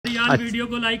यार वीडियो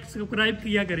को like subscribe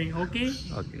किया करें। ओके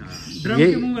ड्रम ये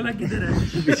के मुंह वाला किधर है?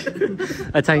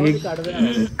 अच्छा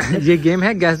ये गेम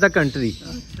है gas the country.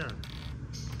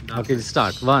 Okay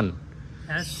start 1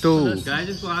 2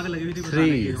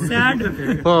 3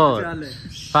 4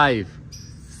 5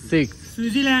 6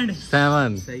 Switzerland,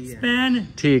 7 Spain.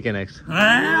 ठीक है नेक्स्ट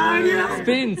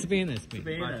स्पेन स्पेन है 1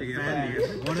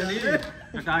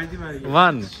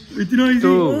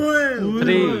 2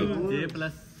 3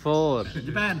 4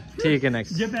 ठीक है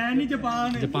नेक्स्ट जापान ही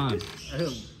जापान है। Japan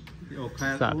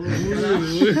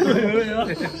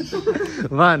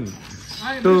 1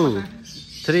 2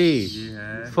 3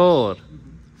 4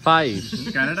 5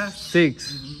 6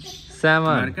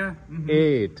 7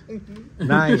 8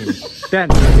 9 10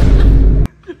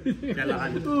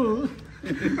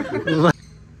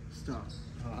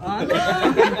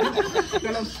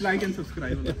 like and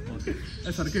subscribe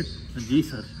circuit ji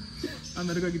sir.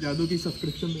 मेरे को जादू की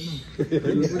सब्सक्रिप्शन देना,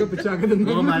 मेरे पीछे आके देना।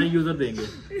 वो हमारे यूजर देंगे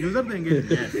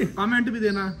कमेंट भी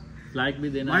देना, लाइक भी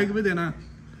देना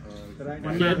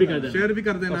शेयर भी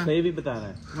कर देना। सही भी बताना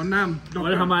है वरना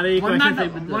हमारे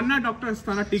वरना डॉक्टर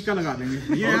अस्थाना टीका लगा देंगे।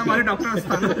 ये है हमारे डॉक्टर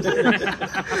अस्थाना।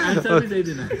 आंसर भी सही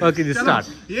देना। ओके जी स्टार्ट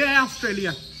ये है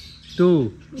ऑस्ट्रेलिया 2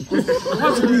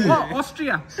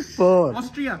 ऑस्ट्रिया 4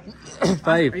 ऑस्ट्रिया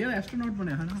 5 ये एस्ट्रोनॉट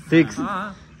बने हैं ना। 6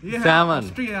 ये है 7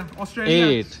 ऑस्ट्रेलिया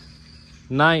 8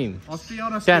 9 ऑस्ट्रिया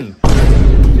और 10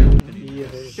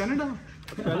 कनाडा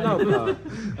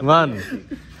 1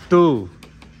 2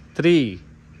 3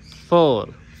 4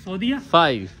 सऊदीया,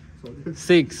 5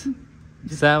 6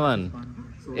 7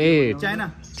 8 चाइना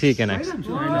ठीक है नेक्स्ट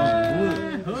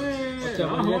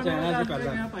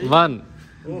 1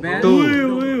 2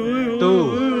 2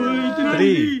 3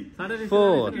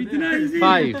 4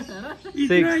 5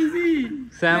 6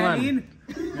 7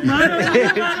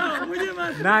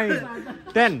 9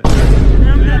 10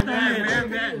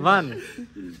 1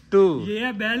 2 ये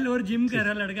है बेल और जिम कह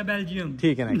रहा लड़का बेल्जियम।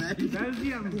 ठीक है नेक्स्ट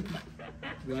बेल्जियम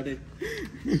 1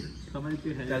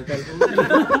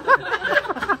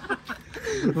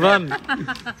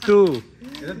 2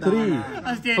 3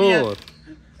 4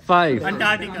 5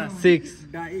 अंटार्कटिका 6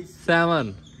 7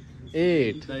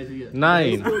 8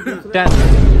 9 10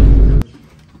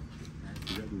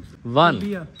 1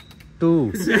 2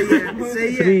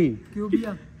 3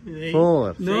 क्यूबिया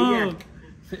 4 नो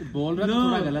बोल रहा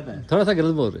थोड़ा गलत है। थोड़ा सा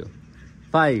गलत बोल रहे हो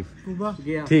 5 कुबा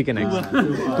ठीक है नेक्स्ट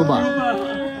कुबा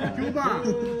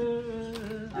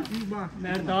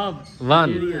मेहताब 1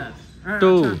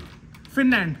 2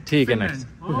 फिनलैंड ठीक है नेक्स्ट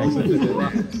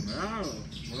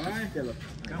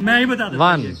मैं ही बता दूं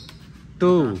 1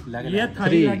 2 ये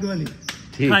थाईलैंड वाली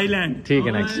थाईलैंड ठीक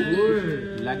है नेक्स्ट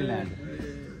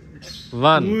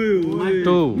 1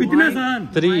 2 इतना आसान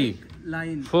 3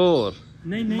 4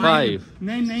 नहीं नहीं 5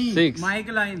 नहीं नहीं 6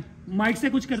 माइक से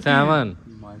कुछ करते हैं 7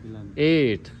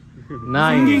 8 9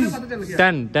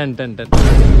 10 10 10 10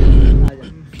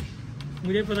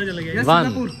 मुझे पता चल गया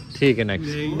 1 ठीक है नेक्स्ट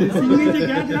सिंगिंग से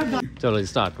क्या तेरा चलो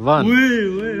स्टार्ट 1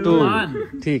 2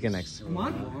 ठीक है नेक्स्ट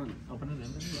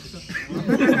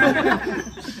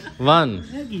 1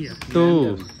 2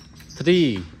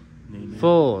 3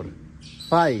 4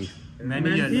 5 6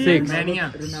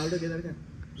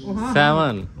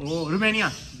 7 रोमानिया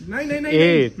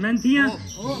 8 मेंथिया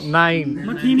 9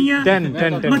 मखीनिया 10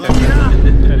 10 10 मखीरा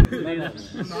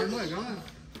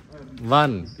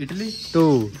 1 इटली 2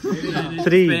 3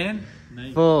 स्पेन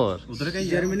 4 उधर का ही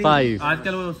 5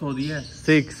 आजकल वो सऊदी है 6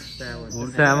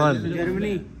 7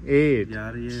 8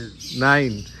 यार ये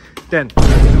 9 10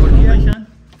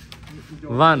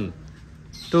 1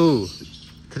 2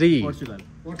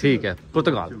 3 ठीक है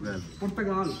पुर्तगाल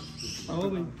पुर्तगाल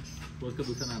उसका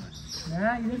दूसरा नाम है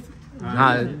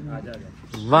हाँ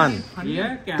 1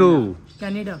 2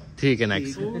 कनाडा ठीक है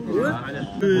नेक्स्ट 1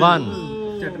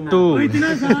 2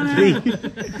 3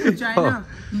 4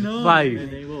 5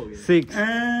 6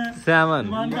 7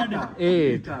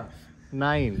 8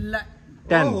 9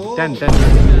 10 10 10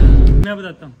 मैं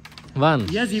बताता हूँ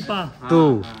 1 ये जीपा 2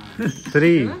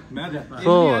 3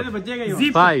 4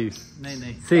 5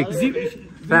 नहीं 6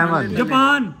 7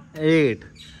 जापान 8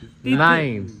 9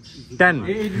 10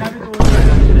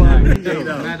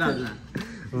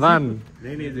 1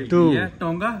 2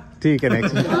 टोंगा ठीक है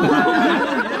next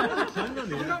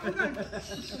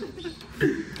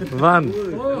 1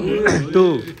 2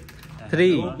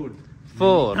 3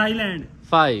 4 Thailand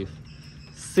 5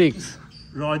 6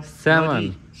 7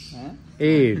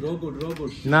 8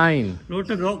 9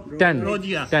 10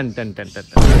 रोजिया 10 10 10 10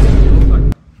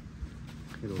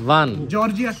 1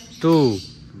 Georgia 2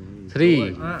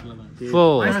 3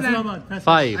 4 Faisalabad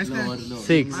 5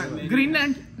 6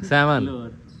 Greenland 7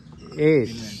 8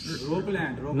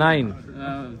 9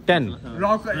 10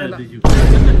 rock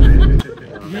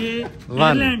ये 1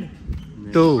 Ireland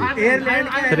 2 Ireland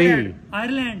 3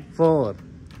 Ireland 4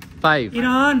 5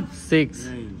 Iran 6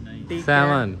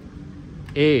 7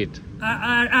 8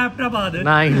 Ahmedabad 9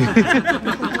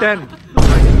 10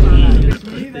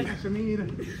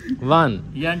 1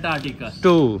 ये अंटार्कटिका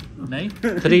 2 नहीं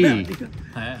 3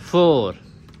 है 4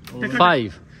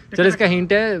 5 चलो इसका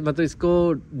हिंट है मतलब इसको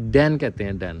डैन कहते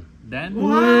हैं डैन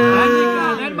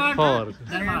डेनमार्क 4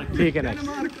 ठीक है नेक्स्ट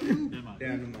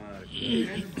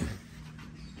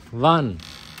 1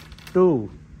 2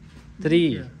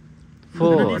 3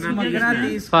 4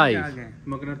 5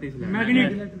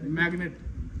 मैग्नेट मैग्नेट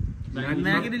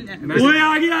ओए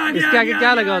आ गया इसके आगे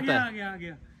क्या लगा होता है? आ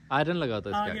गया आयरन लगा होता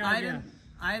है इसके आगे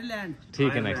आयरलैंड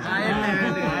ठीक है नेक्स्ट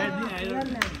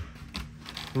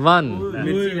 1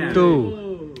 2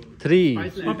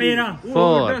 3 पपेरा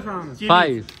 4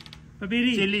 5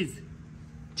 पपेरी चिलीज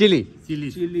चिली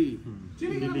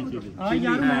हाँ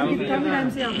यार मैं काफी टाइम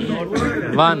से आप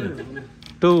 1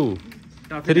 2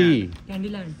 3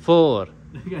 Candyland 4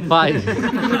 5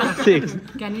 6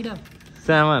 Canada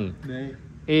 7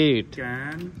 8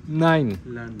 9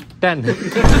 10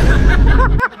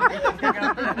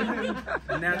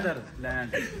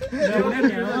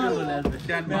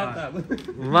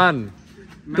 1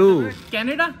 2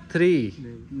 Canada 3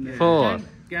 4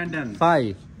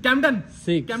 5 Kempton 6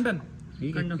 Kempton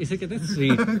इसे कहते हैं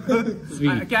स्वीट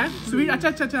स्वीट क्या स्वीट अच्छा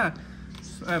अच्छा अच्छा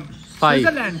 5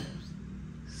 स्विट्जरलैंड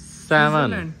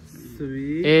 7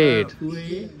 8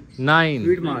 9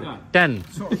 10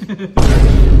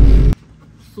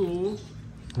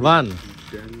 1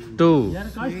 2 3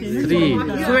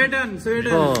 स्वीडन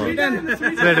 4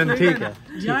 स्वीडन ठीक है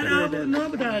यार आप ना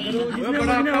बताया करो जिसने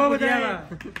मुझे वो बताया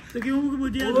तो क्यों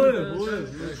मुझे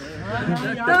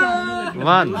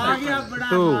 1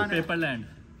 2 पेपरलैंड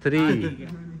 3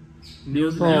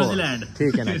 न्यूजीलैंड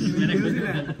ठीक है नेक्स्ट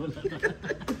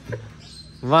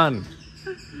 1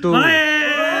 2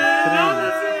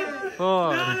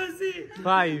 4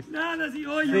 5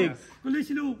 6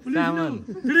 पुलिसलू 7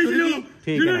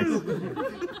 ठीक है नेक्स्ट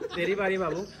तेरी बारी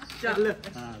बाबू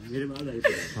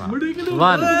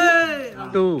 1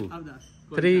 2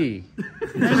 3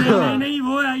 नहीं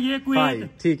वो है ये 5 कुवैत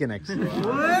ठीक है नेक्स्ट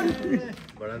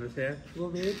 1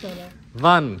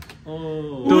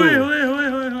 ओए ओए ओए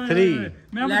ओए 3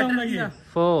 मैं बताऊंगा ये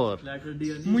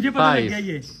 4 मुझे पता लग गया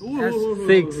ये 6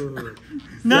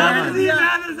 ना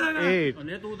 8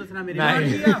 तू दसना मेरी 9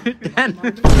 10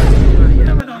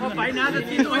 भाई ना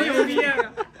दसी तो वही हो गया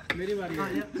 1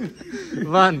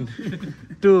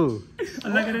 2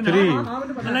 अल्लाह करे ना 3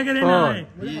 अल्लाह करे ना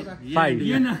 4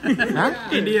 ये ना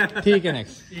 5 इंडिया ठीक है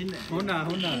नेक्स्ट होना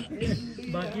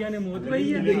बाकी ने मौत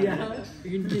वही है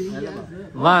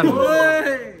 1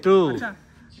 2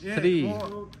 3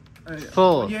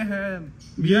 4 ये है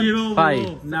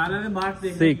 5 नाना ने मार्क्स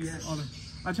देख 6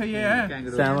 अच्छा ये है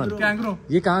 7 कैंगरो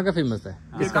ये कहाँ का फेमस है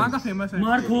ये कहाँ का फेमस है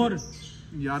मारखोर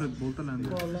यार बोलता लेंगे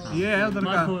ये है उधर का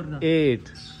मारखोर 8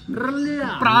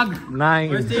 प्राग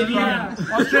 9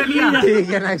 ऑस्ट्रेलिया ठीक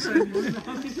है नेक्स्ट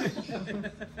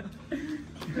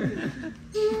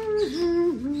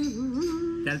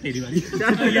चल तेरी बारी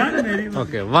यार मेरी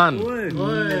ओके 1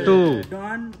 2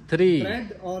 3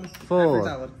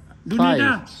 4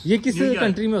 5 ये किस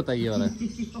कंट्री में होता है ये वाला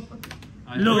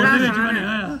लोग ने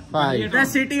बनाया 5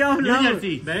 city of new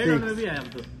Jersey Benetton में भी है अब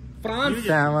तो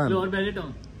 7 और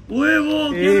बेनेटन ओए वो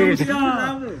Eight. क्या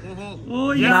ओ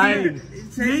ये 9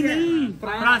 नहीं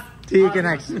फ्रांस ठीक है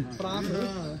नेक्स्ट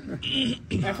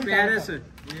पेरिस 1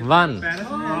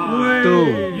 ओए 2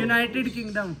 यूनाइटेड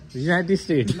किंगडम यूनाइटेड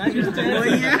स्टेट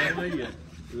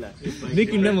नहीं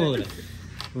किंगडम हो रहा है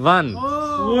 1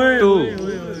 2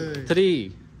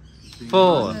 3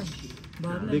 4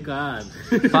 बेकार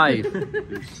 5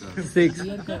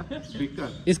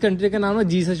 6 इस कंट्री का नाम ना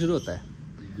जी से शुरू होता है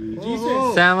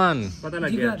 7 पता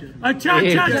लग गया अच्छा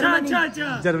अच्छा अच्छा अच्छा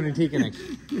अच्छा जर्मनी ठीक है नेक्स्ट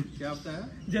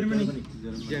जर्मनी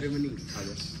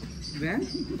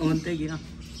ओनते गिरा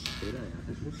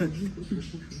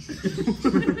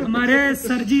हमारे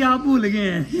सर जी आप भूल गए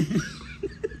हैं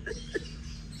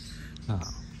हाँ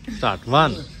स्टार्ट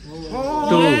 1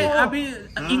 2 अभी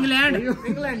इंग्लैंड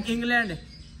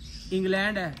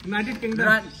इंग्लैंड है यूनाइटेड किंगडम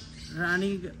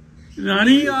रानी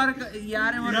रानी और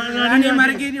यार रानी रानी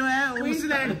मर गई जो है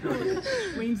क्वींसलैंड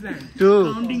 2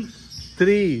 काउंटिंग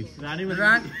 3 रानी में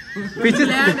पीछे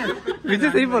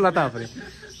सही बोला था आपने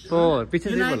 4 पीछे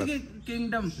सही बोला यूनाइटेड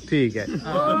किंगडम ठीक है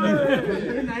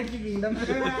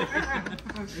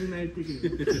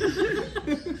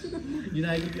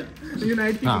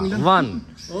यूनाइटेड हाँ किंगडम 1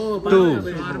 2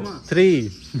 3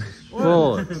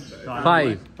 4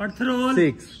 5 पर्थरोल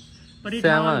 6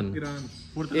 7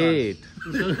 8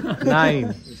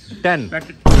 9 10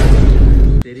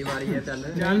 तेरी बारी है चल।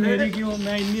 चल मेरी क्यों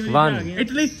मैं इतनी बड़ी 1 आ गया।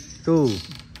 इटली 2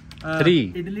 3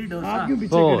 इडली डोसा। आप क्यों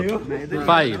पीछे 4 खड़े हो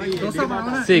 5 डोसा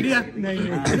मांगना 6 नहीं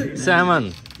 7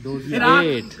 इराक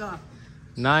 8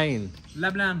 9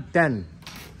 लेबनान 10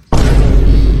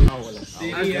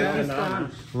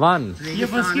 1 ये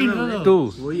फर्स्ट की इंट्रो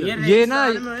 2 ये ना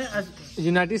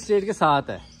यूनाइटेड स्टेट के साथ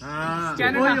है।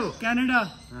 Canada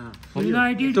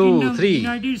United 2 kingdom 3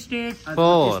 United state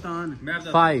 4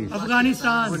 5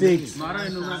 Afghanistan 6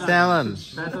 7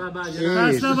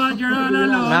 Faisalabad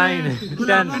जड़ाला 9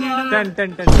 10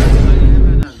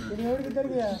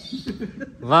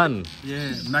 1 ये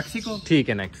मैक्सिको ठीक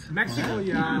है नेक्स्ट मैक्सिको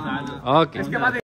यार ओके